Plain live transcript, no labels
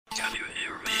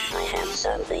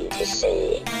something to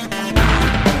say.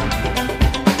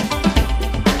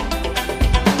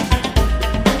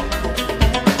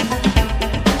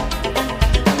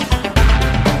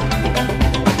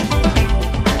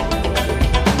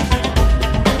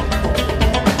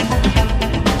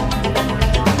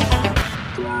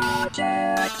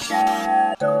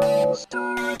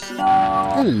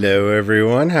 Hello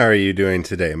everyone, how are you doing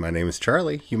today? My name is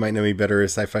Charlie. You might know me better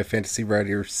as sci-fi fantasy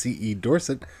writer C.E.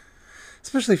 Dorset,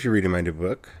 especially if you're reading my new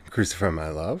book, Crucify My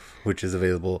Love, which is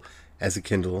available as a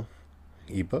Kindle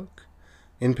ebook,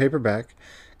 in paperback,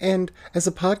 and as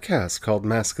a podcast called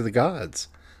Mask of the Gods,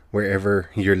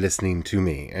 wherever you're listening to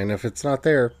me. And if it's not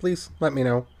there, please let me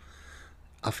know.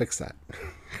 I'll fix that,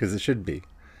 because it should be.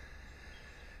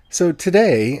 So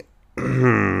today,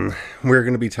 we're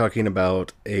going to be talking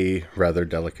about a rather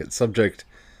delicate subject,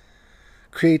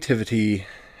 creativity,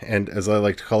 and as I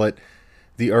like to call it,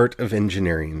 the art of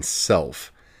engineering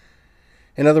self.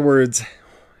 In other words,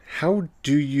 how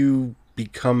do you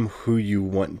become who you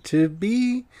want to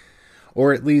be,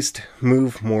 or at least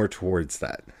move more towards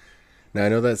that? Now, I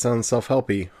know that sounds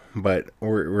self-helpy, but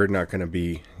we're not going to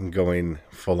be going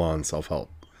full-on self-help.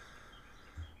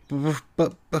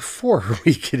 But before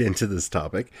we get into this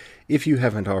topic, if you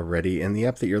haven't already, and the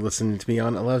app that you're listening to me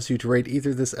on allows you to rate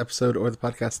either this episode or the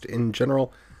podcast in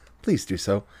general, please do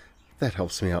so. That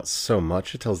helps me out so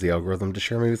much. It tells the algorithm to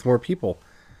share me with more people.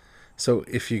 So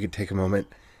if you could take a moment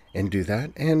and do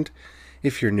that, and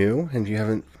if you're new and you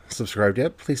haven't subscribed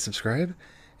yet, please subscribe.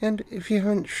 And if you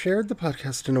haven't shared the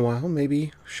podcast in a while,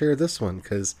 maybe share this one,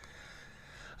 because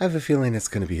I have a feeling it's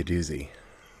going to be a doozy.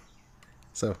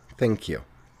 So, thank you.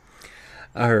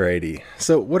 Alrighty,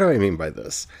 so what do I mean by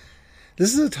this?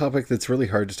 This is a topic that's really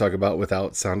hard to talk about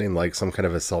without sounding like some kind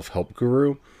of a self-help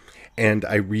guru, and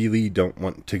I really don't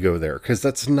want to go there, because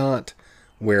that's not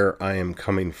where I am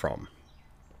coming from.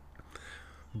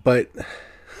 But,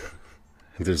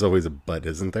 there's always a but,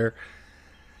 isn't there?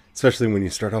 Especially when you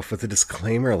start off with a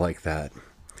disclaimer like that.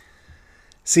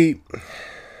 See,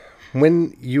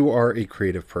 when you are a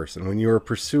creative person, when you are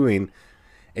pursuing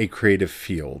a creative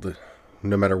field,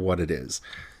 no matter what it is,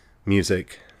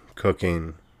 music,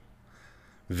 cooking,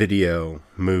 video,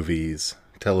 movies,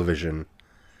 television.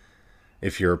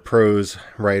 If you're a prose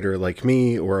writer like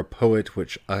me, or a poet,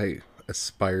 which I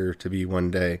aspire to be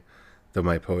one day, though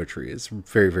my poetry is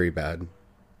very, very bad.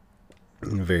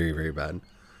 Very, very bad.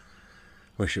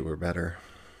 Wish it were better.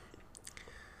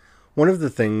 One of the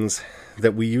things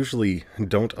that we usually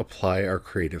don't apply our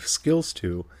creative skills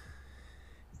to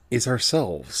is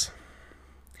ourselves.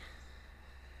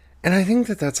 And I think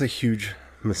that that's a huge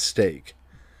mistake.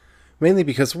 Mainly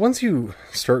because once you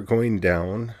start going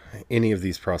down any of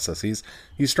these processes,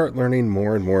 you start learning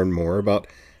more and more and more about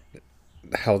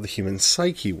how the human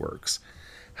psyche works,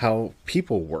 how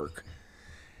people work.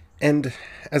 And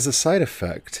as a side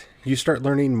effect, you start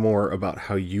learning more about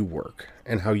how you work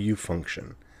and how you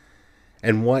function,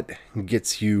 and what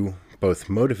gets you both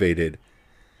motivated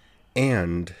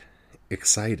and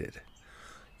excited.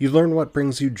 You learn what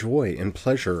brings you joy and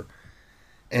pleasure,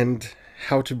 and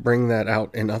how to bring that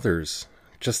out in others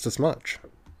just as much.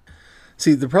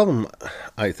 See, the problem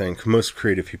I think most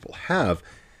creative people have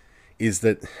is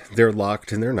that they're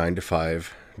locked in their 9-to-5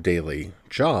 daily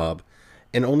job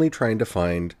and only trying to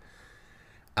find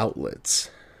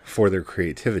outlets for their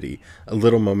creativity, a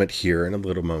little moment here and a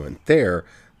little moment there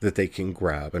that they can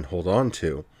grab and hold on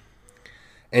to.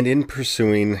 And in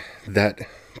pursuing that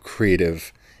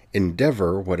creative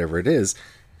endeavor, whatever it is,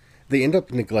 they end up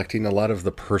neglecting a lot of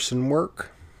the person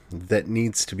work that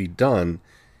needs to be done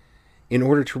in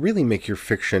order to really make your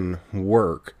fiction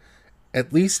work,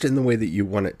 at least in the way that you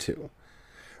want it to.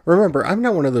 Remember, I'm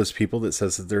not one of those people that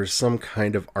says that there's some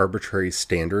kind of arbitrary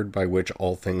standard by which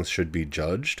all things should be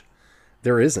judged.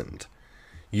 There isn't.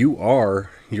 You are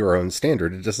your own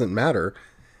standard. It doesn't matter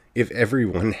if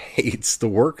everyone hates the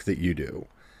work that you do.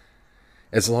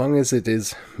 As long as it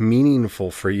is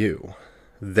meaningful for you,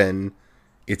 then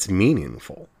it's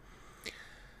meaningful.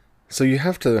 So you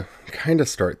have to kind of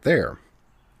start there.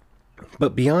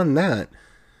 But beyond that,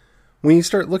 when you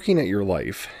start looking at your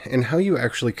life and how you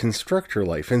actually construct your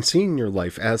life and seeing your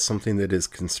life as something that is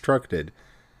constructed,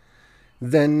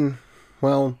 then,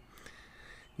 well,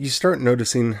 you start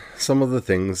noticing some of the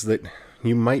things that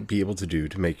you might be able to do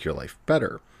to make your life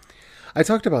better. I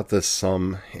talked about this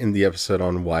some in the episode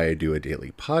on why I do a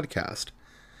daily podcast.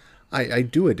 I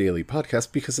do a daily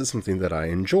podcast because it's something that I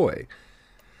enjoy.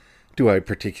 Do I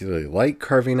particularly like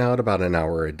carving out about an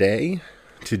hour a day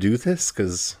to do this?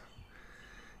 Because,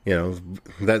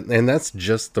 that's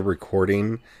just the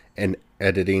recording and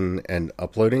editing and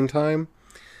uploading time.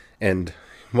 And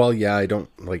while yeah, I don't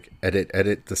like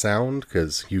edit the sound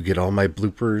because you get all my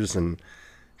bloopers and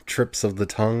trips of the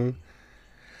tongue,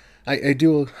 I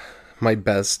do my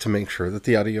best to make sure that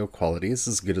the audio quality is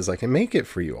as good as I can make it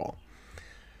for you all.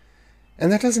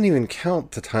 And that doesn't even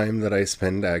count the time that I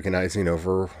spend agonizing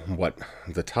over what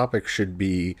the topic should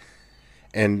be,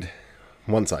 and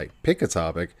once I pick a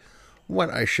topic,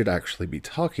 what I should actually be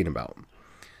talking about.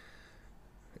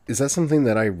 Is that something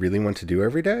that I really want to do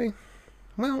every day?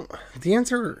 Well, the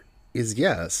answer is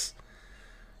yes,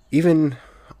 even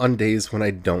on days when I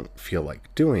don't feel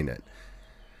like doing it.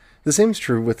 The same is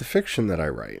true with the fiction that I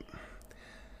write.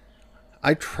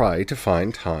 I try to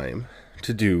find time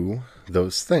to do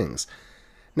those things.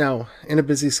 Now, in a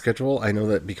busy schedule, I know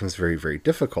that becomes very, very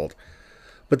difficult.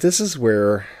 But this is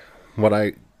where what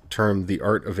I term the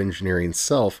art of engineering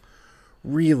self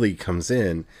really comes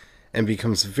in and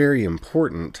becomes very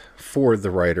important for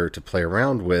the writer to play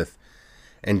around with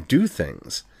and do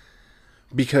things.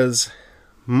 Because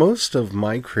most of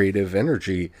my creative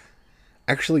energy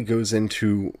actually goes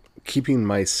into keeping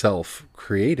myself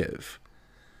creative.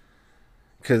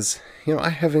 Because, I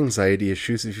have anxiety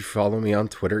issues. If you follow me on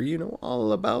Twitter, you know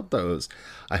all about those.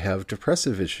 I have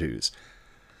depressive issues.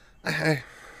 I,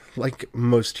 like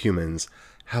most humans,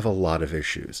 have a lot of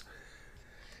issues.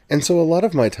 And so a lot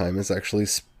of my time is actually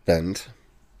spent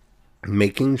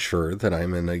making sure that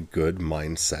I'm in a good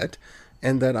mindset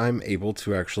and that I'm able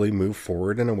to actually move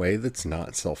forward in a way that's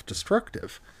not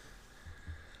self-destructive.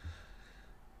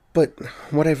 But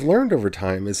what I've learned over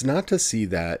time is not to see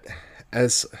that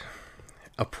as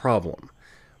a problem,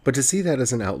 but to see that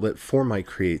as an outlet for my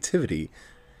creativity,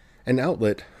 an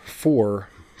outlet for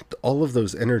all of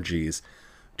those energies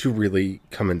to really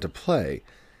come into play.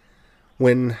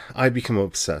 When I become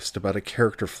obsessed about a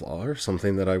character flaw or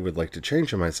something that I would like to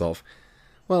change in myself,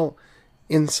 well,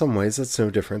 in some ways that's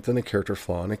no different than a character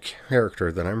flaw in a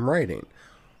character that I'm writing.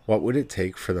 What would it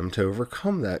take for them to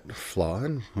overcome that flaw,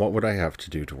 and what would I have to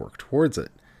do to work towards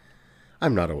it?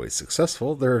 I'm not always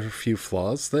successful. There are a few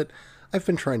flaws that I've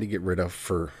been trying to get rid of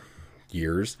for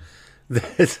years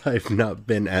that I've not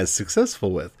been as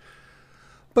successful with.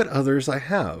 But others I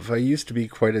have. I used to be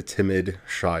quite a timid,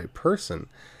 shy person,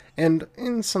 and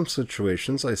in some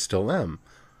situations I still am.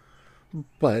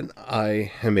 But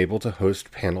I am able to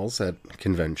host panels at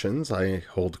conventions. I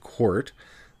hold court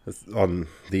on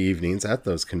the evenings at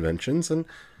those conventions and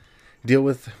deal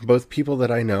with both people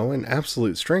that I know and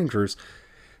absolute strangers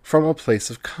from a place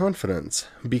of confidence,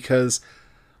 because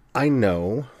I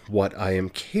know what I am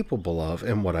capable of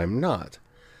and what I'm not.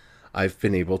 I've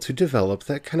been able to develop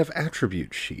that kind of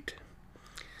attribute sheet.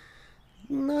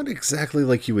 Not exactly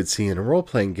like you would see in a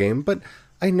role-playing game, but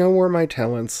I know where my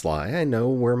talents lie, I know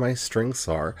where my strengths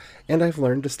are, and I've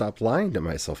learned to stop lying to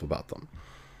myself about them.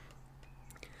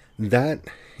 That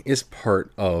is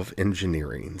part of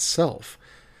engineering self.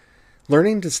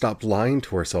 Learning to stop lying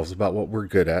to ourselves about what we're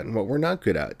good at and what we're not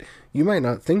good at. You might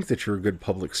not think that you're a good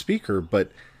public speaker,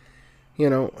 but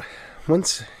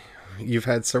once you've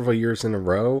had several years in a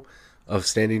row of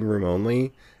standing room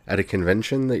only at a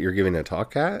convention that you're giving a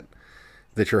talk at,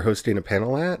 that you're hosting a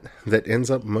panel at, that ends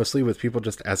up mostly with people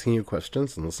just asking you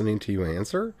questions and listening to you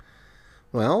answer,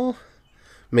 well,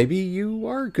 maybe you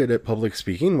are good at public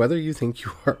speaking, whether you think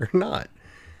you are or not.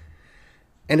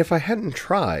 And if I hadn't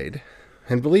tried,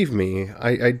 and believe me,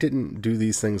 I didn't do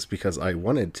these things because I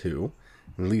wanted to,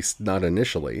 at least not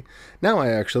initially, now I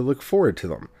actually look forward to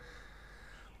them.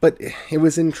 But it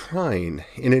was in trying,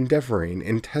 in endeavoring,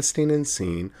 in testing and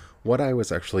seeing what I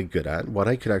was actually good at, what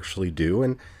I could actually do,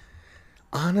 and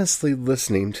honestly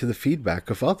listening to the feedback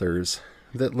of others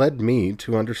that led me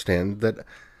to understand that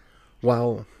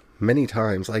while many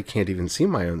times I can't even see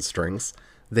my own strengths,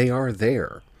 they are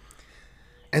there.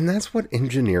 And that's what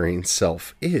engineering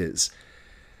self is.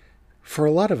 For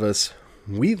a lot of us,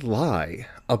 we lie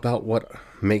about what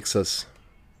makes us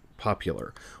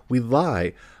popular. We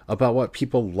lie about what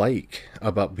people like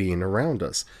about being around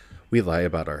us. We lie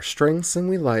about our strengths and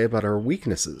we lie about our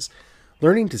weaknesses.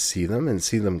 Learning to see them and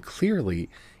see them clearly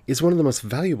is one of the most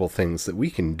valuable things that we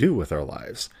can do with our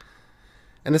lives.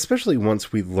 And especially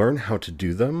once we learn how to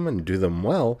do them and do them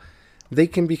well, they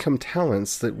can become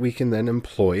talents that we can then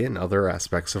employ in other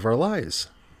aspects of our lives.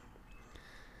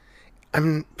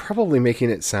 I'm probably making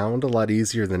it sound a lot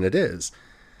easier than it is.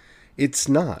 It's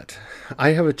not. I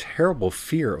have a terrible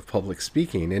fear of public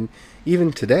speaking, and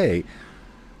even today,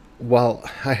 while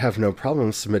I have no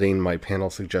problem submitting my panel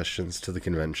suggestions to the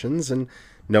conventions and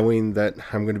knowing that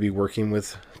I'm going to be working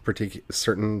with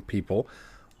certain people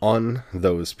on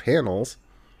those panels,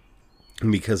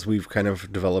 because we've kind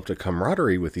of developed a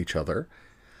camaraderie with each other,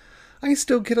 I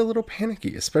still get a little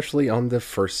panicky, especially on the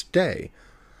first day.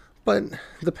 But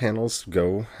the panels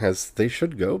go as they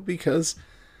should go because,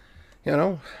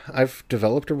 I've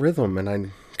developed a rhythm and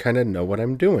I kind of know what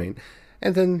I'm doing.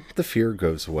 And then the fear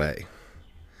goes away.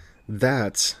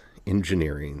 That's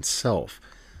engineering self.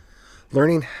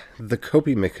 Learning the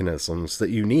coping mechanisms that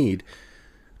you need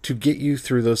to get you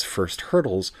through those first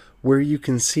hurdles where you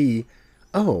can see,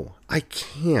 oh, I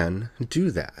can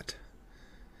do that.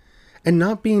 And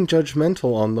not being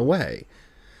judgmental on the way.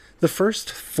 The first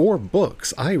 4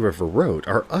 books I ever wrote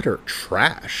are utter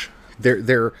trash.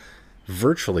 They're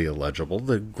virtually illegible.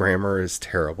 The grammar is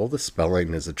terrible. The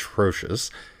spelling is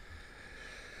atrocious.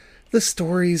 The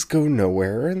stories go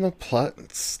nowhere, and the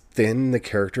plot's thin. The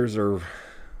characters are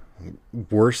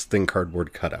worse than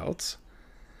cardboard cutouts.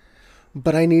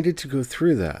 But I needed to go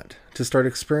through that to start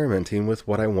experimenting with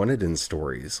what I wanted in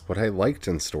stories, what I liked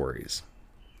in stories.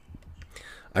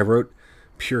 I wrote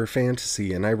pure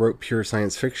fantasy, and I wrote pure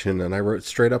science fiction, and I wrote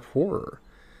straight up horror.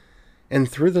 And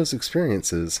through those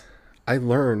experiences, I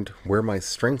learned where my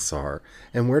strengths are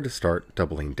and where to start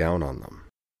doubling down on them.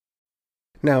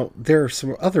 Now, there are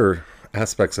some other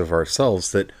aspects of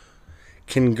ourselves that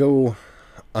can go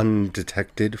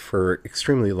undetected for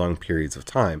extremely long periods of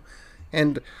time,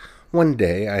 and one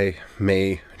day I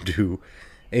may do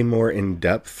a more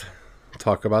in-depth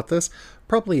talk about this,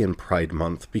 probably in Pride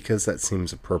Month, because that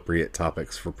seems appropriate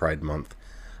topics for Pride Month.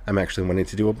 I'm actually wanting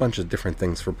to do a bunch of different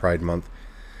things for Pride Month,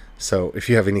 so if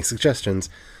you have any suggestions,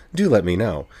 do let me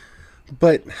know.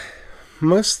 But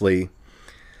mostly,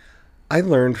 I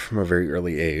learned from a very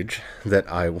early age that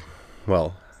I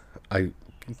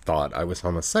thought I was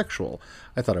homosexual.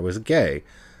 I thought I was gay.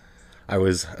 I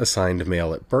was assigned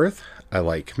male at birth. I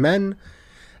like men.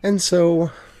 And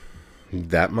so,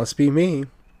 that must be me.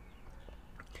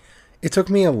 It took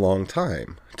me a long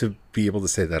time to be able to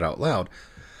say that out loud.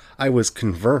 I was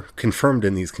confirmed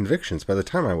in these convictions by the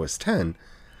time I was 10.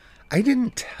 I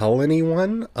didn't tell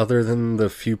anyone other than the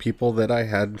few people that I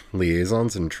had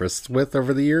liaisons and trysts with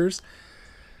over the years.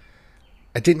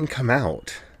 I didn't come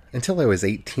out until I was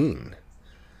 18.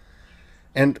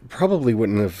 And probably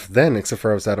wouldn't have then, except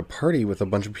for I was at a party with a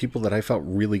bunch of people that I felt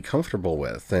really comfortable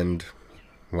with, and,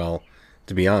 well,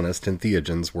 to be honest,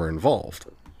 entheogens were involved.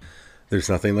 There's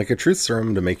nothing like a truth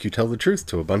serum to make you tell the truth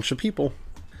to a bunch of people.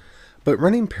 But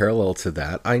running parallel to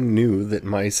that, I knew that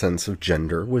my sense of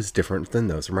gender was different than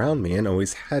those around me, and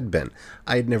always had been.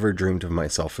 I had never dreamed of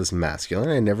myself as masculine.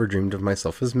 I never dreamed of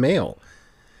myself as male.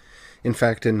 In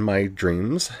fact, in my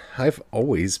dreams, I've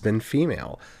always been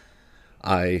female.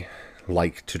 I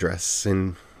like to dress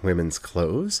in women's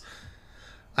clothes.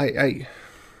 I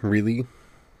really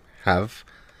have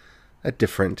a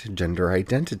different gender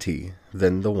identity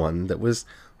than the one that was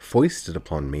foisted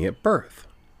upon me at birth.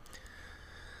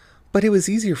 But it was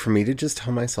easier for me to just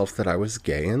tell myself that I was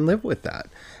gay and live with that.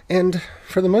 And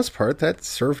for the most part, that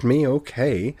served me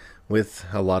okay with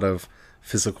a lot of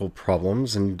physical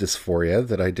problems and dysphoria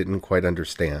that I didn't quite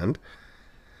understand.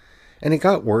 And it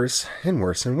got worse and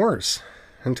worse and worse,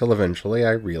 until eventually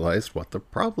I realized what the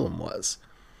problem was.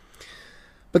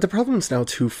 But the problem's now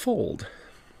twofold.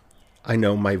 I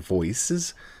know my voice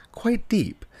is quite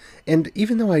deep, and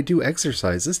even though I do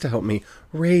exercises to help me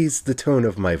raise the tone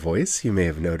of my voice, you may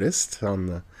have noticed on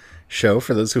the show,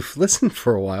 for those who've listened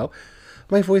for a while,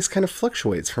 my voice kind of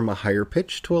fluctuates from a higher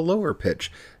pitch to a lower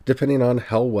pitch, depending on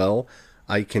how well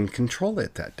I can control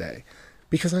it that day,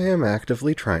 because I am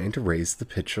actively trying to raise the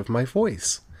pitch of my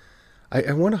voice.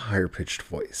 I want a higher pitched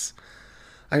voice.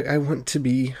 I want to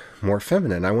be more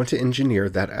feminine. I want to engineer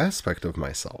that aspect of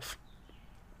myself.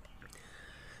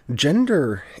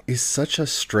 Gender is such a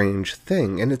strange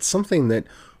thing, and it's something that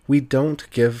we don't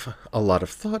give a lot of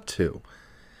thought to.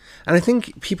 And I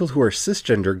think people who are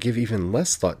cisgender give even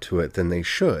less thought to it than they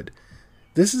should.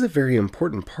 This is a very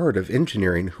important part of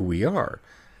engineering who we are.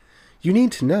 You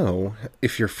need to know,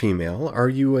 if you're female, are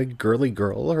you a girly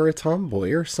girl or a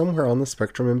tomboy or somewhere on the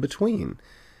spectrum in between?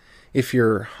 If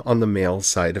you're on the male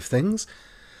side of things,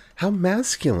 how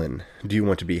masculine do you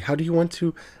want to be? How do you want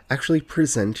to actually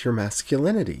present your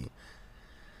masculinity?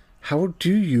 How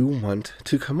do you want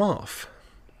to come off?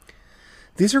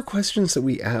 These are questions that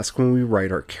we ask when we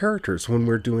write our characters, when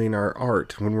we're doing our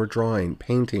art, when we're drawing,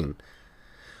 painting.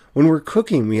 When we're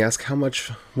cooking, we ask how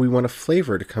much we want a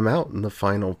flavor to come out in the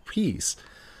final piece.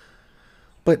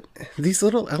 But these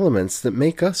little elements that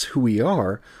make us who we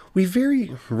are, we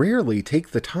very rarely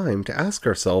take the time to ask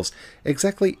ourselves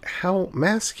exactly how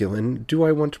masculine do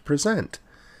I want to present?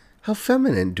 How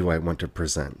feminine do I want to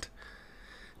present?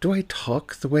 Do I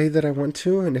talk the way that I want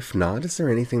to? And if not, is there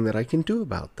anything that I can do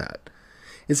about that?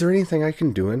 Is there anything I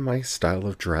can do in my style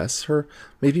of dress or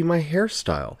maybe my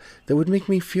hairstyle that would make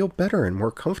me feel better and more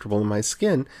comfortable in my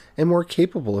skin and more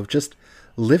capable of just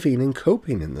living and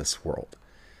coping in this world?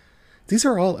 These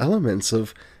are all elements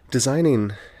of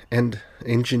designing and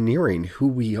engineering who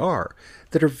we are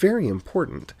that are very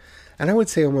important. And I would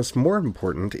say almost more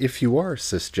important if you are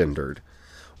cisgendered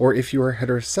or if you are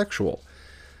heterosexual.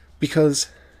 Because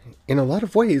in a lot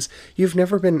of ways, you've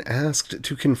never been asked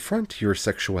to confront your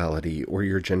sexuality or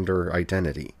your gender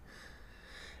identity.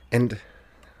 And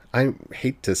I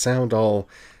hate to sound all,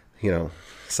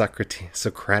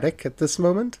 Socratic at this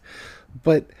moment,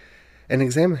 but an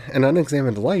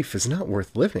unexamined life is not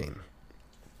worth living.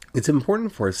 It's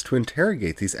important for us to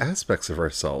interrogate these aspects of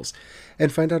ourselves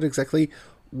and find out exactly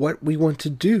what we want to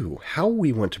do, how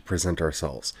we want to present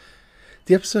ourselves.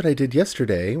 The episode I did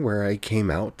yesterday, where I came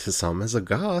out to some as a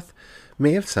goth,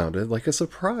 may have sounded like a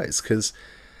surprise, because,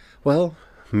 well,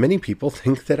 many people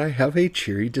think that I have a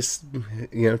cheery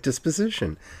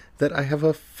disposition, that I have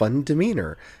a fun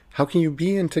demeanor. How can you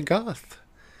be into goth?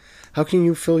 How can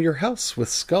you fill your house with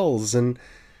skulls and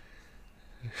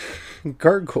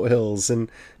gargoyles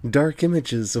and dark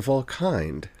images of all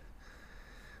kind?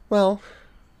 Well,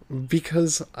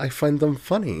 because I find them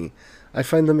funny. I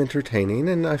find them entertaining,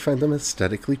 and I find them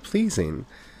aesthetically pleasing.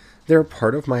 They're a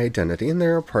part of my identity, and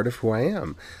they're a part of who I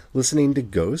am. Listening to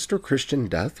Ghost or Christian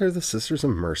Death or the Sisters of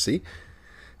Mercy,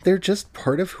 they're just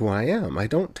part of who I am. I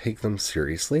don't take them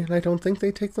seriously, and I don't think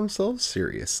they take themselves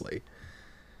seriously.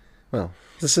 Well,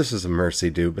 the Sisters of Mercy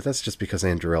do, but that's just because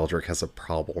Andrew Eldrick has a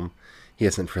problem. He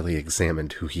hasn't really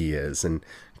examined who he is, and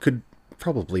could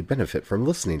probably benefit from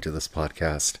listening to this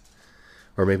podcast.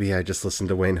 Or maybe I just listen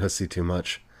to Wayne Hussey too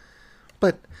much.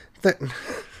 But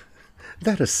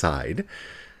that aside,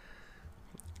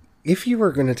 if you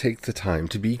are going to take the time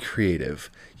to be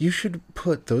creative, you should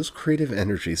put those creative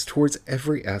energies towards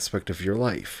every aspect of your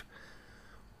life.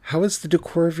 How is the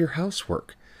decor of your house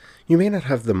work? You may not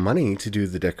have the money to do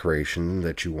the decoration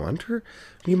that you want, or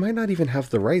you might not even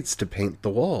have the rights to paint the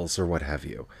walls or what have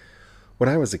you. When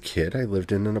I was a kid, I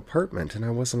lived in an apartment and I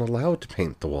wasn't allowed to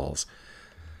paint the walls.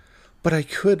 But I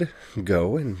could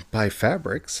go and buy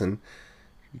fabrics and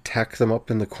tack them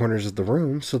up in the corners of the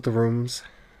room so the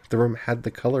room had the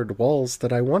colored walls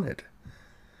that I wanted.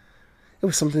 It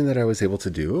was something that I was able to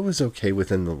do. It was okay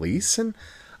within the lease, and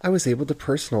I was able to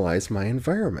personalize my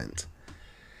environment.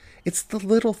 It's the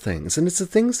little things, and it's the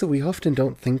things that we often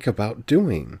don't think about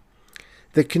doing,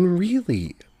 that can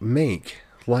really make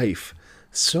life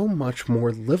so much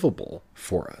more livable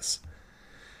for us.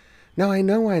 Now, I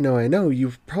know,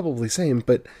 you're probably saying,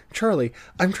 but Charlie,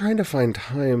 I'm trying to find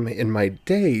time in my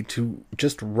day to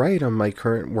just write on my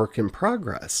current work in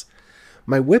progress.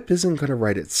 My whip isn't going to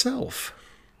write itself.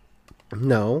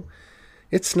 No,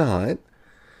 it's not.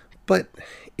 But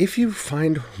if you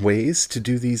find ways to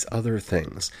do these other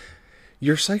things,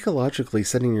 you're psychologically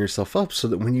setting yourself up so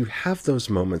that when you have those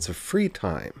moments of free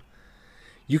time,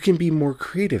 you can be more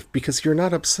creative because you're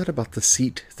not upset about the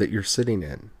seat that you're sitting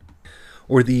in,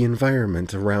 or the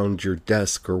environment around your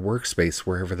desk or workspace,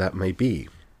 wherever that may be.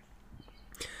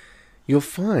 You'll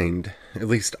find, at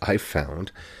least I've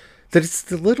found, that it's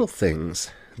the little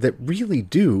things that really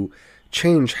do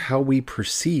change how we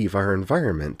perceive our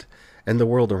environment and the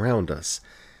world around us,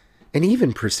 and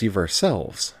even perceive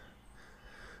ourselves.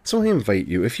 So I invite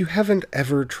you, if you haven't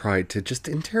ever tried to just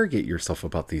interrogate yourself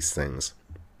about these things,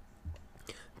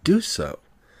 do so.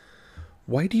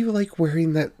 Why do you like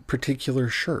wearing that particular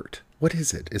shirt? What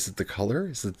is it? Is it the color?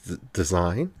 Is it the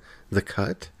design? The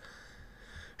cut?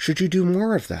 Should you do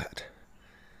more of that?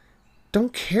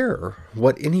 Don't care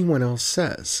what anyone else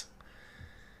says.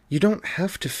 You don't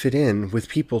have to fit in with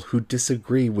people who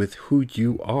disagree with who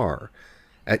you are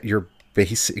at your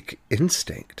basic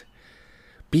instinct.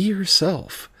 Be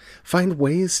yourself. Find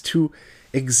ways to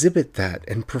exhibit that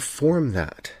and perform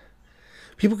that.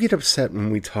 People get upset when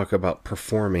we talk about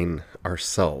performing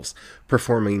ourselves,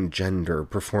 performing gender,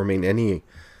 performing any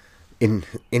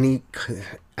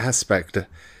aspect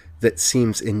that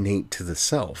seems innate to the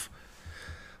self.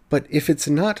 But if it's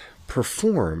not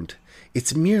performed,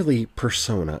 it's merely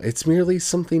persona. It's merely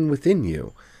something within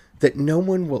you that no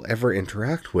one will ever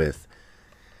interact with,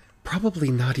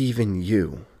 probably not even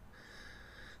you.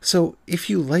 So if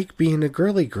you like being a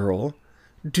girly girl,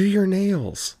 do your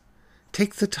nails.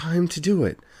 Take the time to do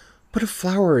it. Put a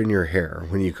flower in your hair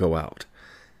when you go out.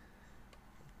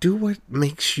 Do what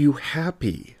makes you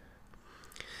happy.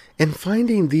 And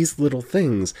finding these little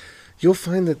things, you'll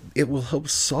find that it will help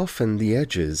soften the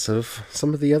edges of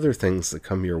some of the other things that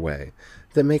come your way,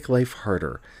 that make life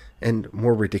harder and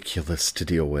more ridiculous to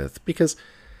deal with. Because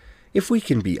if we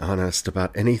can be honest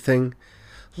about anything,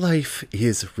 Life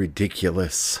is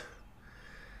ridiculous.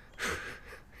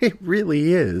 It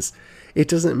really is. It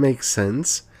doesn't make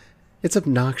sense. It's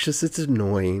obnoxious. It's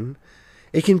annoying.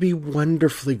 It can be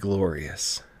wonderfully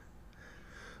glorious.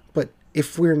 But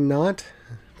if we're not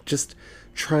just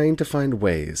trying to find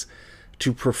ways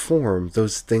to perform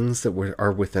those things that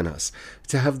are within us,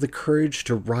 to have the courage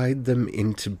to ride them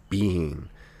into being,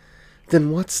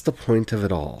 then what's the point of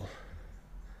it all?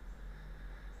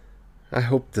 I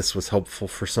hope this was helpful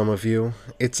for some of you.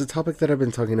 It's a topic that I've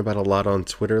been talking about a lot on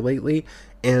Twitter lately,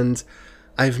 and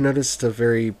I've noticed a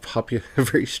very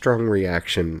very strong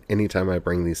reaction anytime I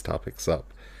bring these topics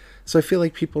up. So I feel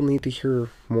like people need to hear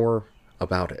more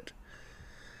about it.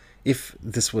 If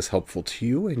this was helpful to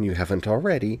you and you haven't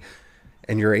already,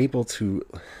 and you're able to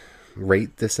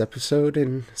rate this episode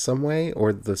in some way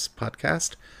or this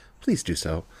podcast, please do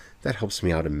so. That helps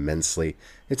me out immensely.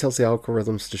 It tells the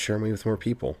algorithms to share me with more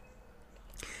people.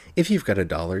 If you've got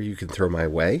 $1 you can throw my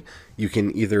way, you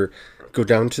can either go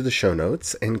down to the show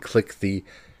notes and click the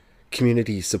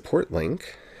community support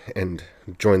link and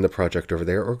join the project over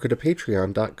there, or go to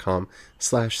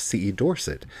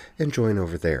patreon.com/CEDorset and join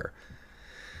over there.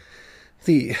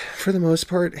 For the most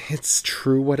part, it's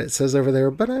true what it says over there,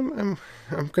 but I'm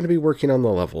going to be working on the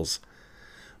levels.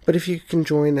 But if you can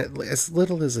join at as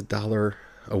little as $1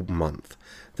 a month,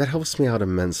 that helps me out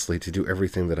immensely to do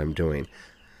everything that I'm doing.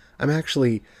 I'm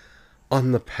actually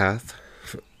on the path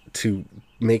to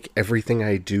make everything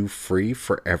I do free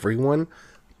for everyone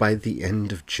by the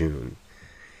end of June.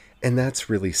 And that's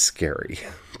really scary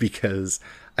because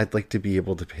I'd like to be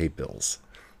able to pay bills.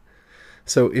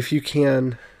 So if you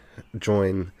can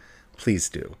join, please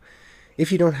do.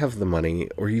 If you don't have the money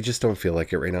or you just don't feel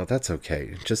like it right now, that's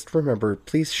okay. Just remember,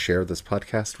 please share this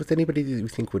podcast with anybody that you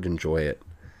think would enjoy it.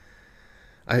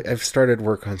 I've started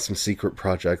work on some secret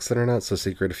projects that are not so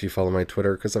secret if you follow my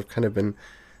Twitter, because I've kind of been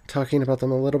talking about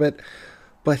them a little bit,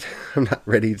 but I'm not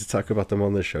ready to talk about them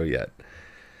on the show yet.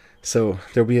 So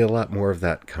there'll be a lot more of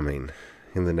that coming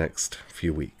in the next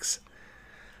few weeks.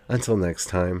 Until next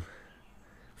time,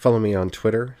 follow me on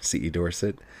Twitter,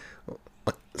 CEDorset,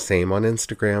 same on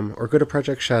Instagram, or go to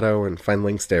Project Shadow and find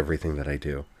links to everything that I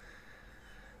do.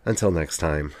 Until next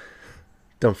time,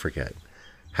 don't forget,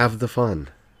 have the fun.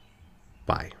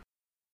 Bye.